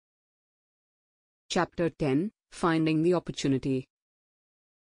Chapter 10, Finding the Opportunity.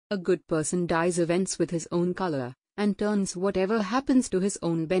 A good person dyes events with his own color, and turns whatever happens to his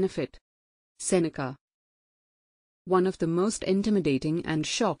own benefit. Seneca. One of the most intimidating and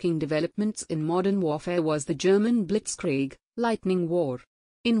shocking developments in modern warfare was the German Blitzkrieg, lightning war.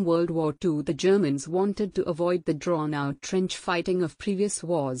 In World War II, the Germans wanted to avoid the drawn-out trench fighting of previous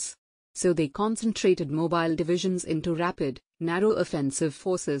wars. So they concentrated mobile divisions into rapid, narrow offensive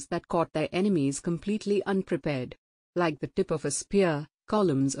forces that caught their enemies completely unprepared. Like the tip of a spear,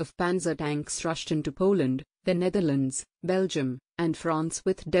 columns of panzer tanks rushed into Poland, the Netherlands, Belgium, and France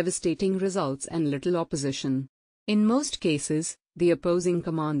with devastating results and little opposition. In most cases, the opposing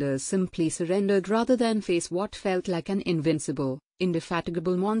commanders simply surrendered rather than face what felt like an invincible,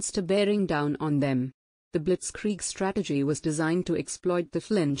 indefatigable monster bearing down on them. The Blitzkrieg strategy was designed to exploit the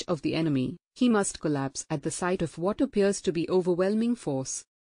flinch of the enemy. He must collapse at the sight of what appears to be overwhelming force.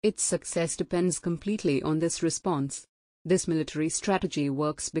 Its success depends completely on this response. This military strategy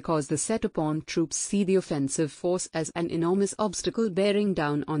works because the set-upon troops see the offensive force as an enormous obstacle bearing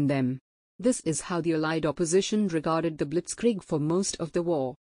down on them. This is how the Allied opposition regarded the Blitzkrieg for most of the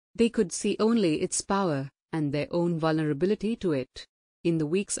war. They could see only its power, and their own vulnerability to it. In the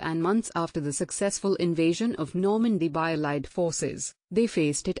weeks and months after the successful invasion of Normandy by Allied forces, they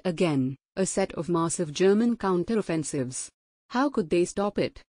faced it again, a set of massive German counteroffensives. How could they stop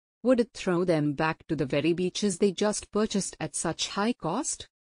it? Would it throw them back to the very beaches they just purchased at such high cost?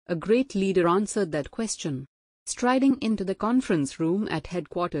 A great leader answered that question. Striding into the conference room at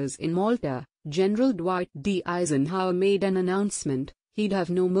headquarters in Malta, General Dwight D. Eisenhower made an announcement. He'd have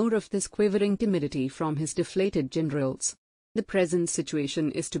no more of this quivering timidity from his deflated generals. The present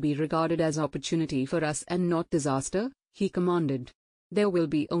situation is to be regarded as opportunity for us and not disaster, he commanded. There will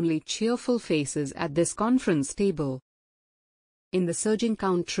be only cheerful faces at this conference table. In the surging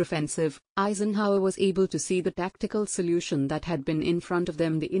counteroffensive, Eisenhower was able to see the tactical solution that had been in front of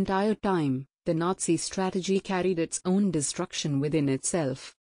them the entire time. The Nazi strategy carried its own destruction within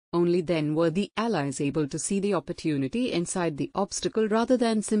itself. Only then were the Allies able to see the opportunity inside the obstacle rather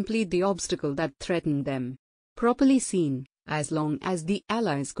than simply the obstacle that threatened them. Properly seen, as long as the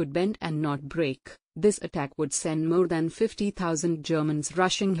Allies could bend and not break, this attack would send more than 50,000 Germans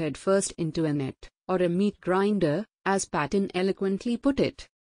rushing headfirst into a net, or a meat grinder, as Patton eloquently put it.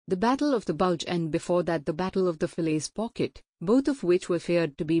 The Battle of the Bulge and before that the Battle of the Falaise Pocket, both of which were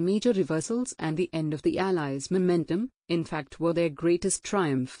feared to be major reversals and the end of the Allies' momentum, in fact were their greatest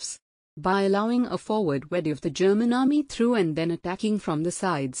triumphs. By allowing a forward wedge of the German army through and then attacking from the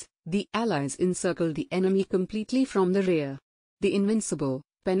sides, the Allies encircled the enemy completely from the rear. The invincible,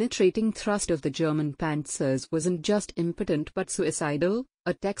 penetrating thrust of the German panzers wasn't just impotent but suicidal,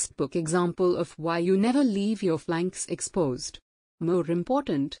 a textbook example of why you never leave your flanks exposed. More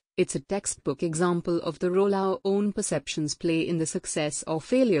important, it's a textbook example of the role our own perceptions play in the success or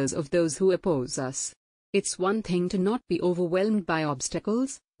failures of those who oppose us. It's one thing to not be overwhelmed by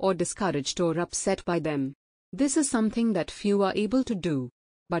obstacles, or discouraged or upset by them. This is something that few are able to do.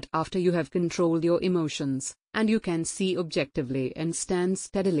 But after you have controlled your emotions, and you can see objectively and stand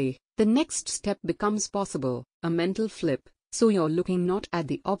steadily, the next step becomes possible, a mental flip, so you're looking not at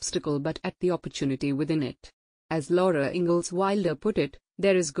the obstacle but at the opportunity within it. As Laura Ingalls Wilder put it,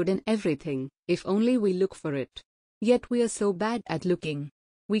 there is good in everything, if only we look for it. Yet we are so bad at looking.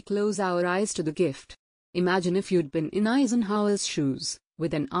 We close our eyes to the gift. Imagine if you'd been in Eisenhower's shoes,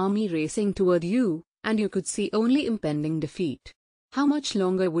 with an army racing toward you, and you could see only impending defeat. How much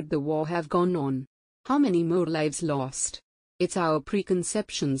longer would the war have gone on? How many more lives lost? It's our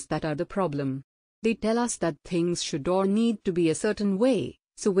preconceptions that are the problem. They tell us that things should or need to be a certain way,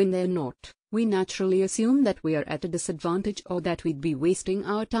 so when they're not, we naturally assume that we are at a disadvantage or that we'd be wasting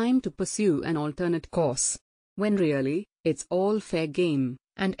our time to pursue an alternate course. When really, it's all fair game,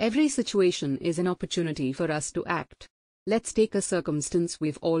 and every situation is an opportunity for us to act. Let's take a circumstance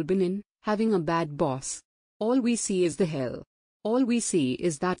we've all been in, having a bad boss. All we see is the hell. All we see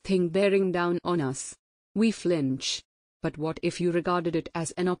is that thing bearing down on us. We flinch. But what if you regarded it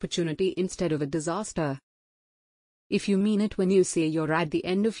as an opportunity instead of a disaster? If you mean it when you say you're at the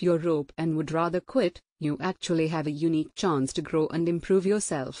end of your rope and would rather quit, you actually have a unique chance to grow and improve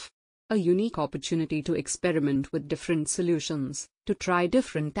yourself. A unique opportunity to experiment with different solutions, to try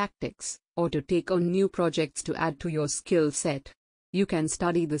different tactics, or to take on new projects to add to your skill set. You can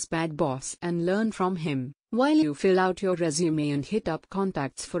study this bad boss and learn from him, while you fill out your resume and hit up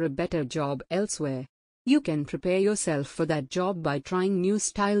contacts for a better job elsewhere. You can prepare yourself for that job by trying new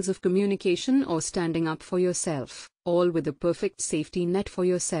styles of communication or standing up for yourself, all with a perfect safety net for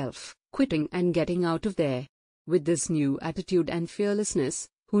yourself, quitting and getting out of there. With this new attitude and fearlessness,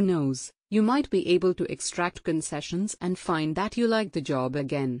 Who knows, you might be able to extract concessions and find that you like the job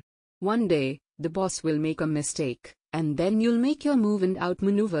again. One day, the boss will make a mistake, and then you'll make your move and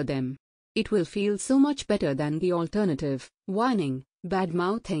outmaneuver them. It will feel so much better than the alternative: whining,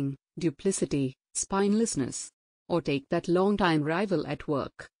 bad-mouthing, duplicity, spinelessness. Or take that long-time rival at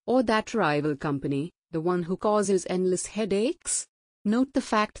work, or that rival company, the one who causes endless headaches. Note the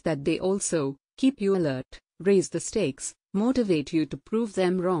fact that they also keep you alert, raise the stakes, motivate you to prove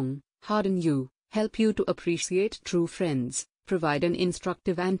them wrong, harden you, help you to appreciate true friends, provide an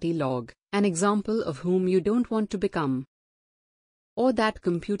instructive anti-log, an example of whom you don't want to become. Or that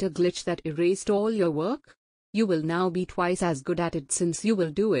computer glitch that erased all your work? You will now be twice as good at it since you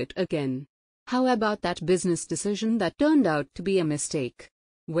will do it again. How about that business decision that turned out to be a mistake?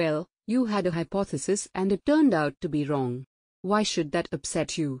 Well, you had a hypothesis and it turned out to be wrong. Why should that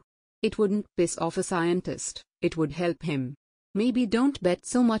upset you? It wouldn't piss off a scientist, it would help him. Maybe don't bet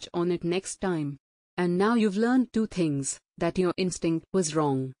so much on it next time. And now you've learned two things: that your instinct was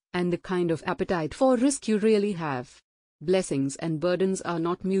wrong, and the kind of appetite for risk you really have. Blessings and burdens are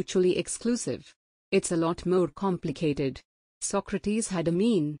not mutually exclusive. It's a lot more complicated. Socrates had a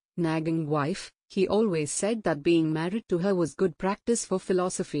mean, nagging wife. He always said that being married to her was good practice for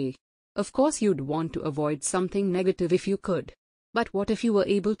philosophy. Of course you'd want to avoid something negative if you could. But what if you were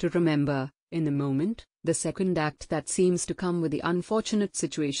able to remember, in the moment, the second act that seems to come with the unfortunate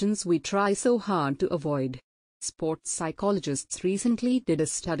situations we try so hard to avoid? Sports psychologists recently did a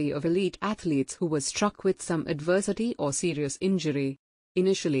study of elite athletes who were struck with some adversity or serious injury.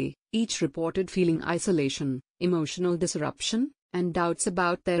 Initially, each reported feeling isolation, emotional disruption, and doubts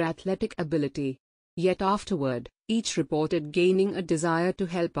about their athletic ability. Yet afterward, each reported gaining a desire to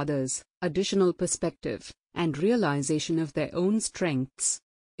help others, additional perspective, and realization of their own strengths.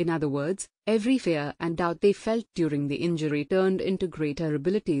 In other words, every fear and doubt they felt during the injury turned into greater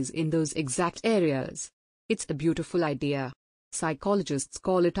abilities in those exact areas. It's a beautiful idea. Psychologists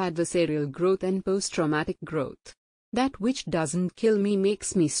call it adversarial growth and post-traumatic growth. That which doesn't kill me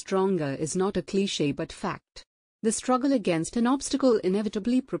makes me stronger is not a cliché but fact. The struggle against an obstacle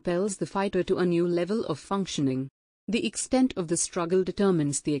inevitably propels the fighter to a new level of functioning. The extent of the struggle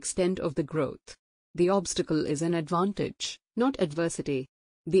determines the extent of the growth. The obstacle is an advantage, not adversity.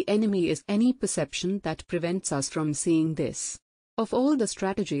 The enemy is any perception that prevents us from seeing this. Of all the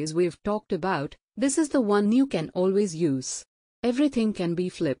strategies we've talked about, this is the one you can always use. Everything can be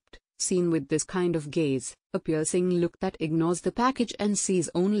flipped, seen with this kind of gaze, a piercing look that ignores the package and sees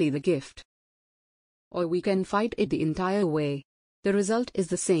only the gift. Or we can fight it the entire way. The result is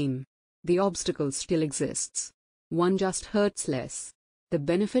the same. The obstacle still exists. One just hurts less. The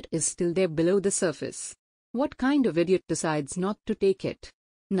benefit is still there below the surface. What kind of idiot decides not to take it?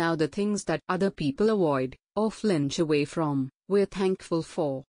 Now the things that other people avoid, or flinch away from, we're thankful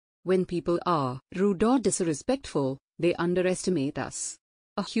for. When people are rude or disrespectful, they underestimate us.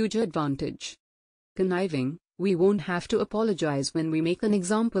 A huge advantage. Conniving, we won't have to apologize when we make an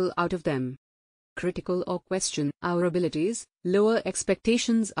example out of them. Critical or question our abilities, lower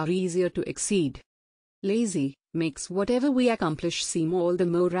expectations are easier to exceed. Lazy, makes whatever we accomplish seem all the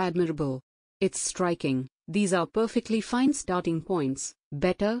more admirable. It's striking, these are perfectly fine starting points,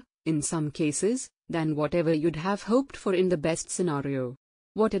 better, in some cases, than whatever you'd have hoped for in the best scenario.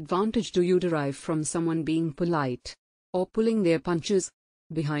 What advantage do you derive from someone being polite? Or pulling their punches?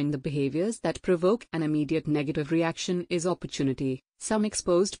 Behind the behaviors that provoke an immediate negative reaction is opportunity, some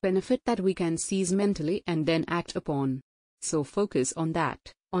exposed benefit that we can seize mentally and then act upon. So focus on that,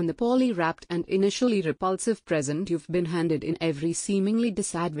 on the poly-wrapped and initially repulsive present you've been handed in every seemingly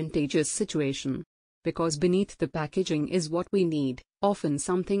disadvantageous situation. Because beneath the packaging is what we need, often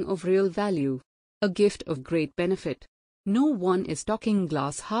something of real value. A gift of great benefit. No one is talking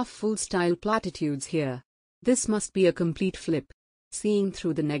glass half full style platitudes here. This must be a complete flip. Seeing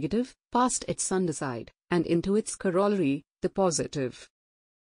through the negative, past its underside, and into its corollary, the positive.